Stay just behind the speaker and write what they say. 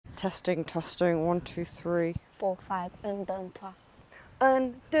Testing, testing. 1, 2, 3. 4, 5, 1, 2, 3.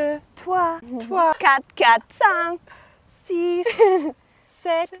 1, 2, 3, 4, 4, 4, 5, 6,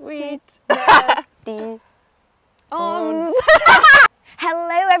 7, 8, 9, 10.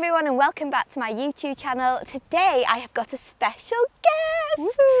 Hello everyone and welcome back to my YouTube channel. Today I have got a special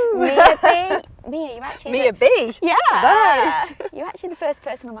guest. Mia B. Mia, you're actually Mia B? Yeah. Nice. You're actually the first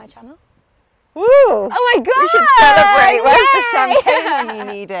person on my channel. Woo! Oh my god! We should celebrate. Where's the Yay! champagne when you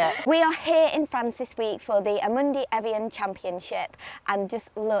need it? We are here in France this week for the Amundi Evian Championship, and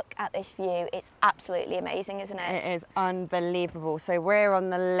just look at this view. It's absolutely amazing, isn't it? It is unbelievable. So we're on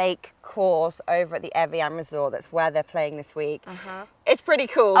the lake course over at the Evian resort. That's where they're playing this week. It's pretty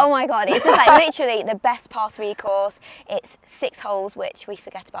cool. Oh my god, it's just like literally the best par 3 course. It's 6 holes, which we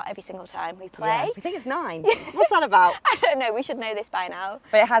forget about every single time we play. Yeah, we think it's 9. What's that about? I don't know, we should know this by now.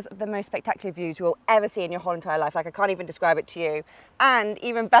 But it has the most spectacular views you will ever see in your whole entire life. Like, I can't even describe it to you. And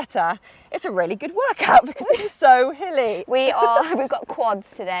even better, it's a really good workout because it is so hilly. We've got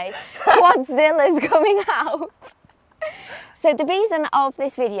quads today. Quadzilla's coming out. So the reason of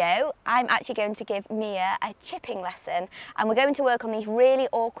this video, I'm actually going to give Mia a chipping lesson, and we're going to work on these really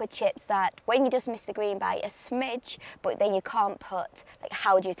awkward chips that when you just miss the green by a smidge, but then you can't put, like,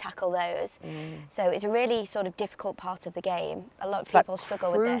 how do you tackle those? So it's a really sort of difficult part of the game. A lot of people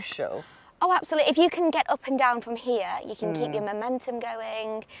struggle with this. Crucial. Oh, absolutely. If you can get up and down from here, you can keep your momentum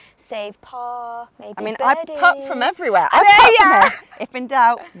going, save par, maybe I mean, birdie. I putt from everywhere. I know, From here. If in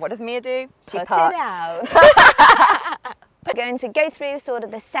doubt, what does Mia do? She Put putts. it out. We're going to go through sort of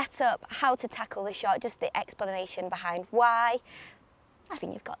the setup, how to tackle the shot, just the explanation behind why. I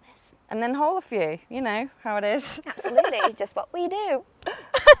think you've got this. And then hole a few, you know how it is. Absolutely, just what we do.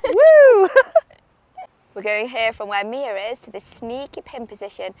 Woo! We're going here from where Mia is to this sneaky pin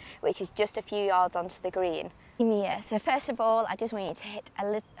position, which is just a few yards onto the green. Mia, so first of all, I just want you to hit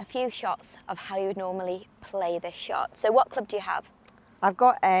a few shots of how you would normally play this shot. So what club do you have? I've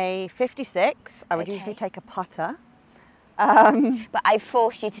got a 56. I would usually take a putter. But I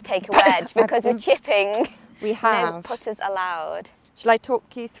forced you to take a wedge because we're chipping. We have. No putters allowed. Shall I talk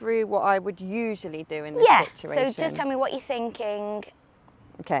you through what I would usually do in this situation? So just tell me what you're thinking.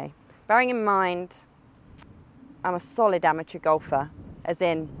 Okay, bearing in mind, I'm a solid amateur golfer, as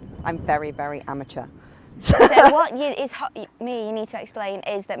in I'm very, very amateur. So what you need to explain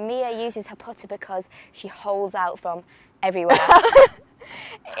is that Mia uses her putter because she holds out from everywhere.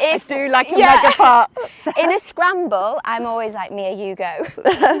 I do like a mega putt. In a scramble, I'm always like, Mia, you go.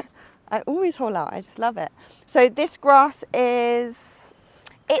 I always hole out, I just love it. So this grass is...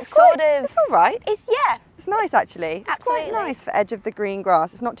 It's all right. It's nice actually. Absolutely. It's quite nice for edge of the green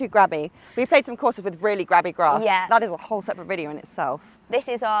grass. It's not too grabby. We played some courses with really grabby grass. Yeah. That is a whole separate video in itself. This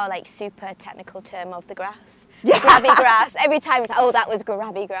is our like super technical term of the grass. Yeah. Grabby grass. Every time it's like, oh, that was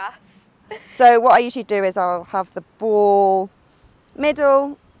grabby grass. So what I usually do is I'll have the ball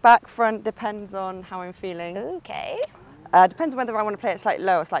middle, back, front, depends on how I'm feeling. Okay. Depends on whether I want to play it slightly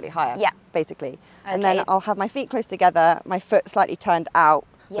low or slightly higher. Yeah. Basically. Okay. And then I'll have my feet close together, my foot slightly turned out,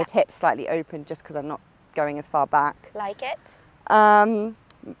 with hips slightly open just because I'm not going as far back. Like it.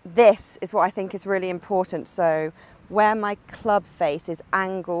 This is what I think is really important. So where my club face is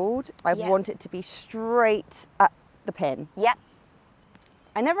angled, I want it to be straight at the pin. Yep.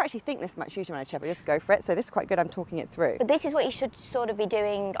 I never actually think this much usually when I chip, I just go for it. So this is quite good, I'm talking it through. But this is what you should sort of be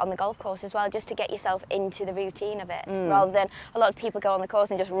doing on the golf course as well, just to get yourself into the routine of it, rather than a lot of people go on the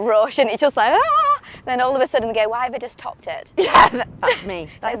course and just rush and it's just like, ah! Then all of a sudden they go, why have I just topped it? Yeah, that's me.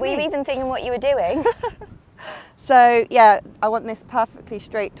 That's Were you even thinking what you were doing? So yeah, I want this perfectly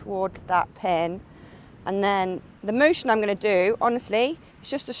straight towards that pin. And then the motion I'm going to do, honestly, it's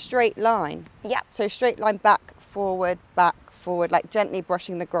just a straight line. Yep. So straight line back, forward, like gently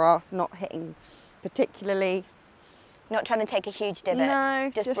brushing the grass, not hitting particularly. Not trying to take a huge divot. No,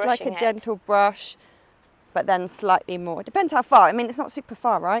 just like a it. gentle brush, but then slightly more. It depends how far. I mean, it's not super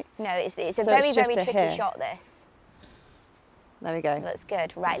far, right? No, it's So a very, it's just very a tricky hit. shot, this. There we go. That's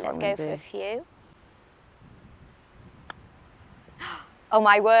good. Right, That's let's what go I'm for gonna a few. Oh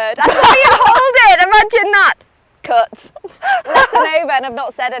my word, I saw you hold it, imagine that. Cut. Lesson over and I've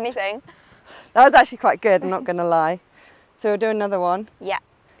not said anything. That was actually quite good, I'm not going to lie. So we'll do another one. Yeah.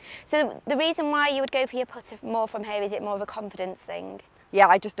 So the reason why you would go for your putter more from here, is it more of a confidence thing? Yeah,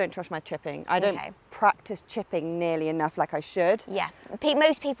 I just don't trust my chipping. I don't practice chipping nearly enough like I should. Yeah,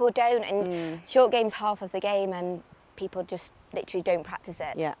 most people don't, and short game's half of the game and people just literally don't practice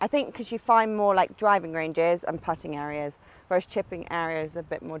it. Yeah, I think because you find more like driving ranges and putting areas, whereas chipping areas are a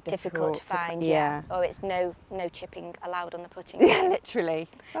bit more difficult to find. Yeah. Or it's no chipping allowed on the putting. Yeah, literally.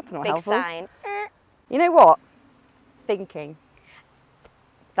 That's not Big helpful. sign. You know what? Thinking.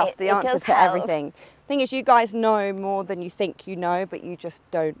 That's the answer to everything. Thing is, you guys know more than you think you know, but you just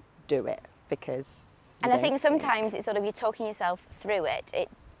don't do it because. And I think sometimes it's sort of you're talking yourself through it.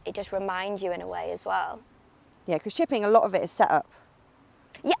 It just reminds you in a way as well. Yeah, because chipping, a lot of it is set up.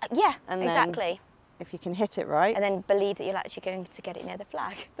 Yeah, and exactly. If you can hit it right. And then believe that you're actually going to get it near the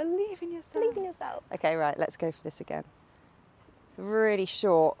flag. Believe in yourself. Believe in yourself. Okay, right, let's go for this again. It's a really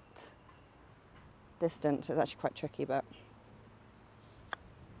short distance, so it's actually quite tricky, but.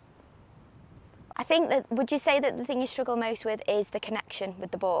 I think that, would you say that the thing you struggle most with is the connection with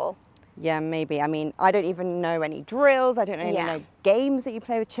the ball? Yeah, maybe. I mean, I don't even know any drills. I don't know any games that you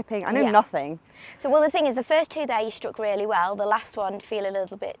play with chipping. I know nothing. So, well, the thing is, the first two there you struck really well. The last one feel a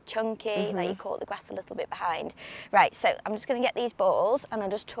little bit chunky, like you caught the grass a little bit behind. Right, so I'm just going to get these balls and I'll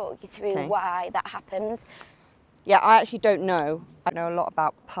just talk you through why that happens. Yeah, I actually don't know. I know a lot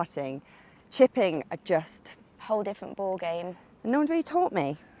about putting. Chipping are just... a whole different ball game. And no one's really taught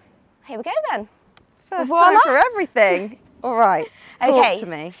me. Here we go then. First time for everything. All right, talk to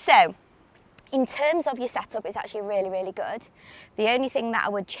me. So, in terms of your setup, it's actually really, really good. The only thing that I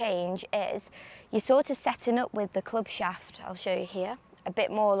would change is you're sort of setting up with the club shaft, I'll show you here, a bit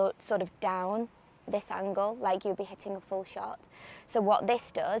more sort of down this angle, like you'd be hitting a full shot. So what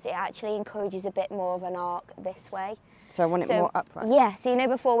this does, it actually encourages a bit more of an arc this way. So I want it more upright? Yeah, so you know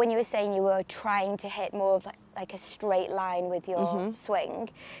before when you were saying you were trying to hit more of like a straight line with your swing,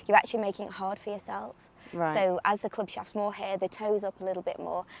 you're actually making it hard for yourself. Right. So as the club shaft's more here, the toes up a little bit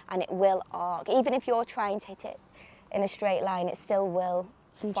more and it will arc. Even if you're trying to hit it in a straight line, it still will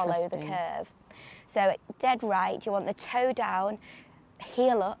follow the curve. So dead right, you want the toe down,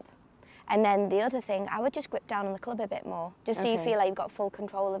 heel up, and then the other thing, I would just grip down on the club a bit more, just so you feel like you've got full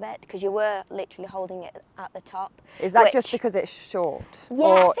control of it, because you were literally holding it at the top. Is that just because it's short,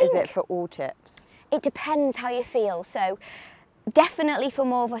 or is it for all chips? It depends how you feel. So definitely for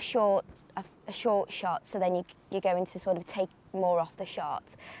more of a short shot, so then you're going to sort of take more off the shot.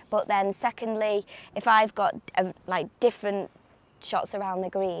 But then secondly, if I've got like different shots around the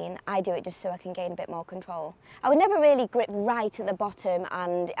green, I do it just so I can gain a bit more control. I would never really grip right at the bottom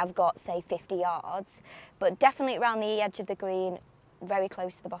and I've got, say, 50 yards, but definitely around the edge of the green, very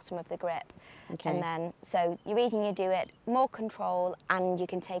close to the bottom of the grip. Okay. And then, so the reason you do it, more control, and you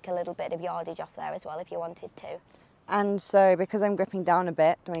can take a little bit of yardage off there as well if you wanted to. And so, because I'm gripping down a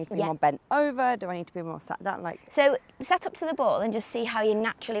bit, do I need to be more bent over? Do I need to be more sat down? So, set up to the ball and just see how you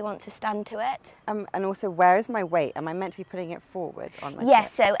naturally want to stand to it. And also, where is my weight? Am I meant to be putting it forward on my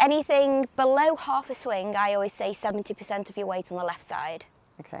chips? So anything below half a swing, I always say 70% of your weight on the left side.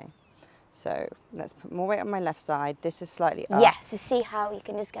 Okay. So, let's put more weight on my left side. This is slightly up. Yes, so see how you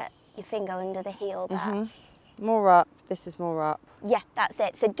can just get your finger under the heel there. More up, this is more up. Yeah, that's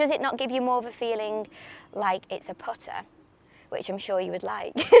it. So does it not give you more of a feeling like it's a putter, which I'm sure you would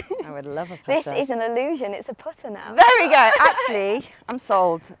like? I would love a putter. This is an illusion, it's a putter now. There we go, actually, I'm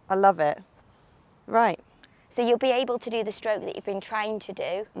sold. I love it. Right. So you'll be able to do the stroke that you've been trying to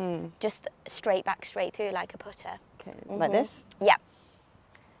do, just straight back, straight through like a putter. Okay, like this? Yeah,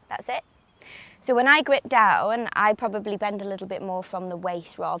 that's it. So when I grip down, I probably bend a little bit more from the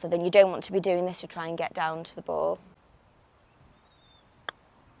waist rather than, you don't want to be doing this to try and get down to the ball.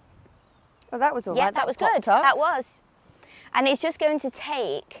 Well, that was all right. Yeah, that was good. That was. And it's just going to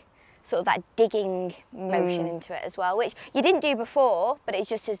take sort of that digging motion into it as well, which you didn't do before, but it's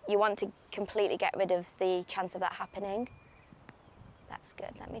just you want to completely get rid of the chance of that happening. That's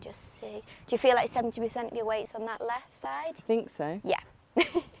good. Let me just see. Do you feel like 70% of your weight's on that left side? I think so. Yeah.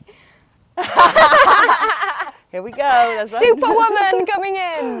 Here we go. Superwoman coming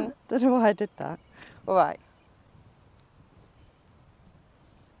in. Don't know why I did that. All right.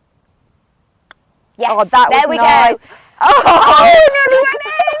 Yes. Oh, that there was we nice. Go. Oh,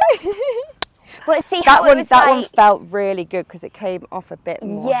 nearly went in. But see how that one felt really good because it came off a bit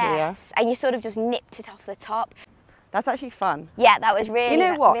more here. And you sort of just nipped it off the top. That's actually fun. Yeah, that was really. You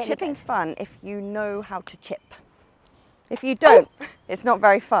know what? Really Chipping's fun if you know how to chip. If you don't, it's not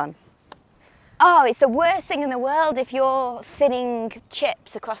very fun. Oh, it's the worst thing in the world if you're thinning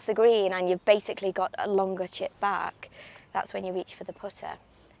chips across the green and you've basically got a longer chip back. That's when you reach for the putter.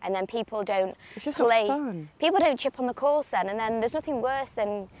 And then people don't It's just not fun. People don't chip on the course then, and then there's nothing worse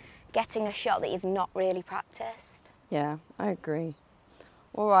than getting a shot that you've not really practiced. Yeah, I agree.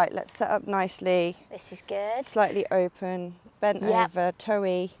 All right, let's set up nicely. This is good. Slightly open, bent over,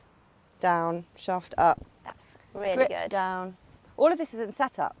 toe-y, down, shaft up. That's really Grip good. Down. All of this is in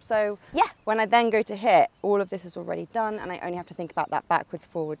setup, so yeah, when I then go to hit, all of this is already done and I only have to think about that backwards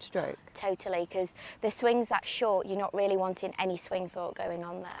forward stroke. Totally, because the swing's that short, you're not really wanting any swing thought going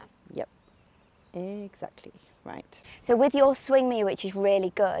on there. Yep, exactly. Right. So with your swing mirror, which is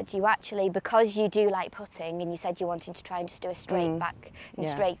really good, you actually, because you do like putting and you said you wanted to try and just do a straight back and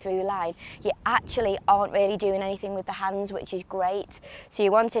straight through line, you actually aren't really doing anything with the hands, which is great. So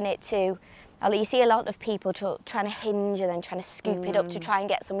you're wanting it to, you see a lot of people trying to hinge and then trying to scoop it up to try and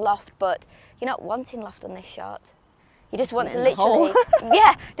get some loft, but you're not wanting loft on this shot. You just want to literally,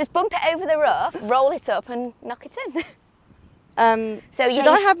 yeah, just bump it over the rough, roll it up and knock it in. So should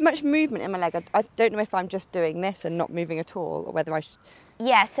I have much movement in my leg? I don't know if I'm just doing this and not moving at all, or whether I should.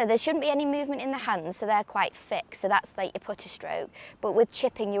 Yeah, so there shouldn't be any movement in the hands, so they're quite fixed, so that's like your putter stroke. But with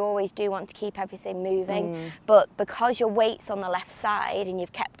chipping, you always do want to keep everything moving. But because your weight's on the left side and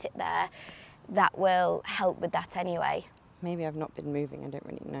you've kept it there, that will help with that anyway. Maybe I've not been moving, I don't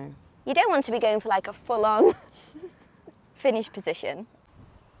really know. You don't want to be going for like a full-on finish position.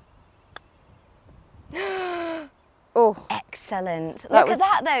 Oh, excellent. Look at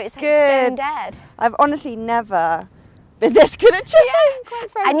that though, it's like stone dead. I've honestly never been this good at chipping,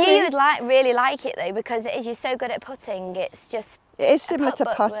 quite frankly. I knew you would really like it though, because it is, you're so good at putting, it's just... It is similar to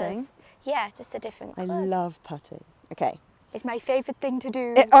putting. Yeah, just a different club. I love putting. Okay. It's my favourite thing to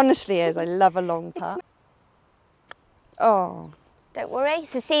do. It honestly is, I love a long putt. Oh. Don't worry,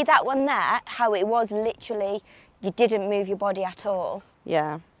 so see that one there, how it was literally, you didn't move your body at all.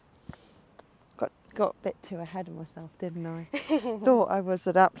 Yeah. Got a bit too ahead of myself, didn't I? Thought I was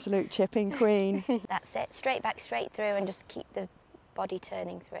an absolute chipping queen. That's it, straight back, straight through, and just keep the body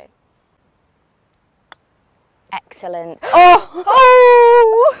turning through. Excellent. Oh!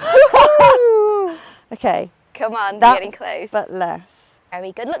 Oh! Okay. Come on, you're getting close. But less.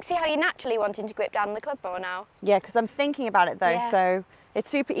 Very good. Look, see how you're naturally wanting to grip down the club more now? Yeah, because I'm thinking about it though, so it's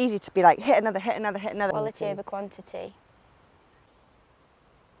super easy to be like, hit another, hit another, hit another. Quality over quantity.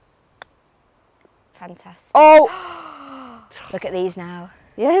 Fantastic. Oh! Look at these now.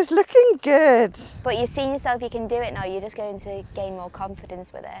 Yeah, it's looking good. But you've seen yourself, you can do it now, you're just going to gain more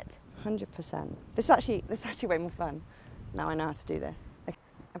confidence with it. 100%. This is actually way more fun. Now I know how to do this.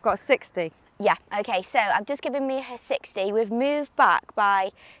 I've got a 60. Yeah, okay, so I've just given me a 60. We've moved back by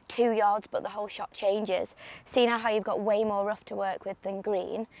 2 yards, but the whole shot changes. See now how you've got way more rough to work with than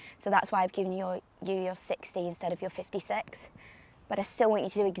green, so that's why I've given you your 60 instead of your 56. But I still want you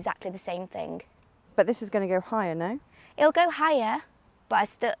to do exactly the same thing. But this is going to go higher, no? It'll go higher,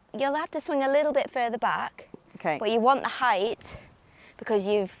 but you'll have to swing a little bit further back. Okay. But you want the height, because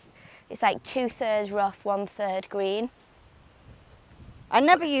it's like 2/3 rough, 1/3 green. I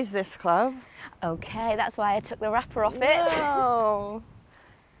never use this club. Okay, that's why I took the wrapper off it. No.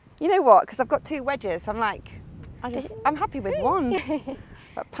 You know what? Because I've got 2 wedges. I'm like, I'm happy with one.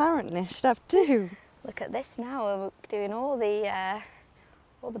 But apparently I should have 2. Look at this now. We're doing all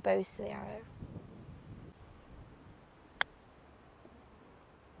the bows to the arrow.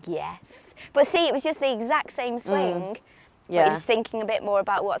 Yes. But see, it was just the exact same swing. Yeah. But you're just thinking a bit more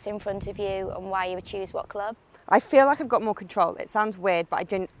about what's in front of you and why you would choose what club. I feel like I've got more control. It sounds weird,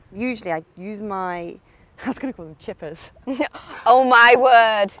 but usually I use my, I was going to call them chippers. Oh my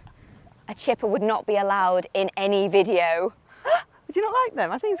word. A chipper would not be allowed in any video. Do you not like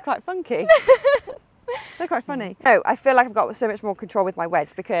them? I think it's quite funky. They're quite funny. No, I feel like I've got so much more control with my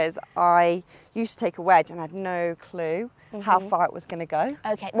wedge, because I used to take a wedge and I had no clue how far it was going to go.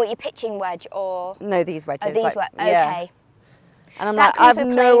 Okay, well, you're pitching wedge or? No, these wedges. Oh, these wedges, okay. Yeah. And I'm like, I have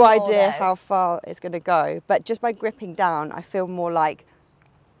no idea how far it's going to go, but just by gripping down, I feel more like...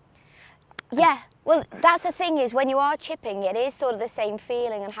 Yeah, well, that's the thing is, when you are chipping, it is sort of the same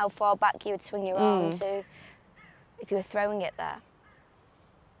feeling and how far back you would swing your arm to if you were throwing it there.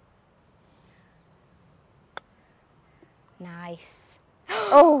 Nice.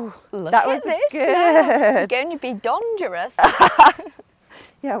 Oh, that was good. It's going to be dangerous.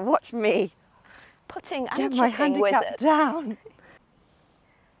 Yeah, watch me. Putting and Get my chipping handicap wizard. down.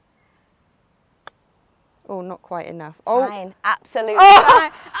 Oh, not quite enough. Oh. Fine, absolutely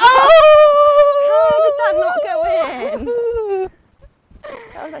fine. Oh! How did that not go in?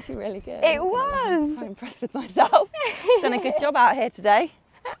 That was actually really good. It was. I'm so impressed with myself. Done a good job out here today.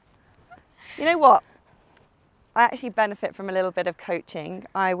 You know what? I actually benefit from a little bit of coaching.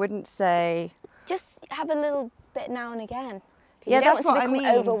 I wouldn't say... Just have a little bit now and again. Yeah, you don't that's want what to I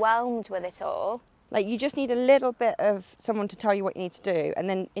become mean. overwhelmed with it all. Like, you just need a little bit of someone to tell you what you need to do. And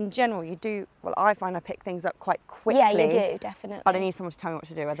then in general, you do... Well, I find I pick things up quite quickly. Yeah, you do, definitely. But I need someone to tell me what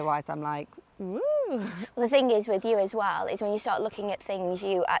to do. Otherwise, I'm like, woo. Well, the thing is with you as well, is when you start looking at things,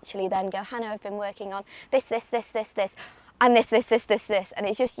 you actually then go, Hannah, I've been working on this, and this. And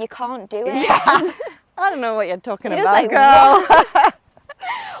it's just, you can't do it. Yeah. I don't know what you're talking You're about, just like,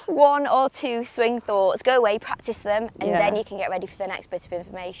 girl. 1 or 2 swing thoughts, go away, practice them, and Yeah. then you can get ready for the next bit of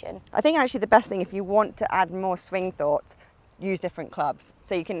information. I think actually the best thing, if you want to add more swing thoughts, use different clubs.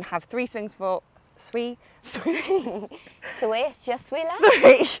 So you can have 3 swings for Sweet, just sweet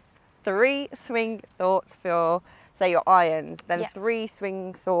love. 3 swing thoughts for, say, your irons, then Yeah. 3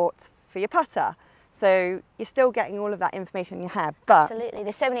 swing thoughts for your putter. So you're still getting all of that information in your head, but Absolutely,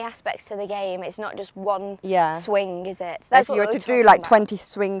 there's so many aspects to the game. It's not just one yeah. swing, is it? If you were to do like 20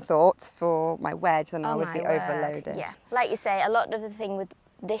 swing thoughts for my wedge, then I Oh would my be word. overloaded. Yeah, like you say, a lot of the thing with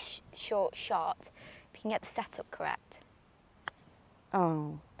this short shot, if you can get the setup correct.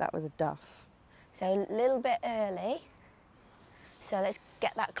 Oh, that was a duff. So a little bit early. So let's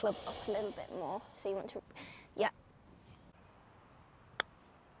get that club up a little bit more. So you want to, yeah.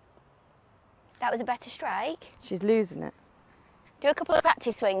 That was a better strike. She's losing it. Do a couple of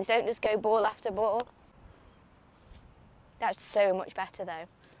practice swings, don't just go ball after ball. That's so much better though.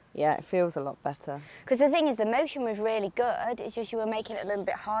 Yeah, it feels a lot better. Because the thing is, the motion was really good, it's just you were making it a little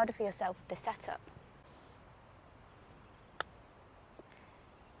bit harder for yourself with the setup.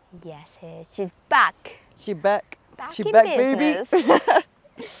 Yes, she's back. She back. Back She in back, business. baby.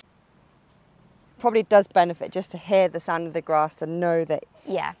 Probably does benefit just to hear the sound of the grass, to know that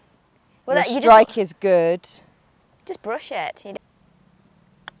Yeah. your Well, you strike is good. just brush it.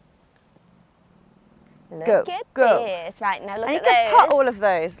 Look Go, at go. this. Right, now look And you at can those. put all of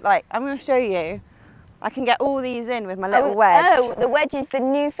those. Like, I'm going to show you. I can get all these in with my little wedge. Oh, the wedge is the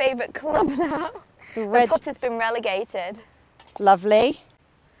new favourite club now. The The wedge. putter's been relegated. Lovely.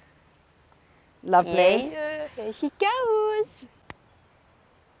 Lovely. Yeah, here she goes.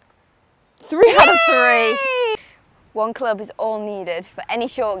 3 out of 3. One club is all needed for any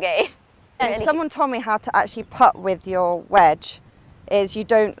short game. Really. Someone told me how to actually putt with your wedge. Is you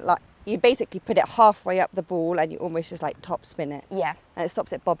don't like, you basically put it halfway up the ball and you almost just like top spin it. Yeah. And it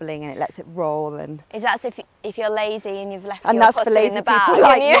stops it bobbling and it lets it roll. And Is that if you're lazy and you've left your that's for putter lazy in the people bag?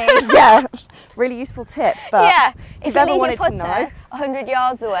 like and me. Yeah, really useful tip. But yeah. if you've you ever leave wanted your to putter know, 100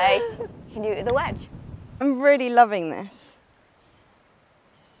 yards away, you can do it with a wedge. I'm really loving this.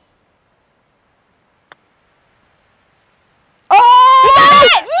 Oh!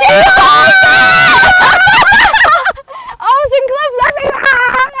 O's and clubs everywhere!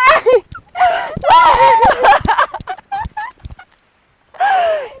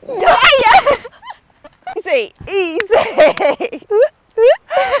 yeah. Easy, easy.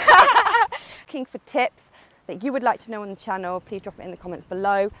 Looking for tips that you would like to know on the channel, please drop it in the comments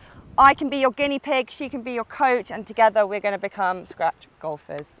below. I can be your guinea pig, she can be your coach, and together we're going to become scratch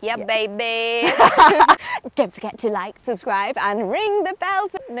golfers. Yeah, baby. Don't forget to like, subscribe, and ring the bell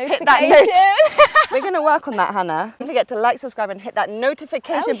for notification. We're going to work on that, Hannah. Don't forget to like, subscribe, and hit that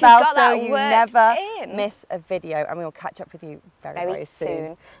notification she's bell got so that you worked never in. miss a video. And we will catch up with you very, very soon.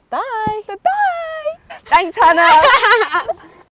 soon. Bye. Bye-bye. Thanks, Hannah.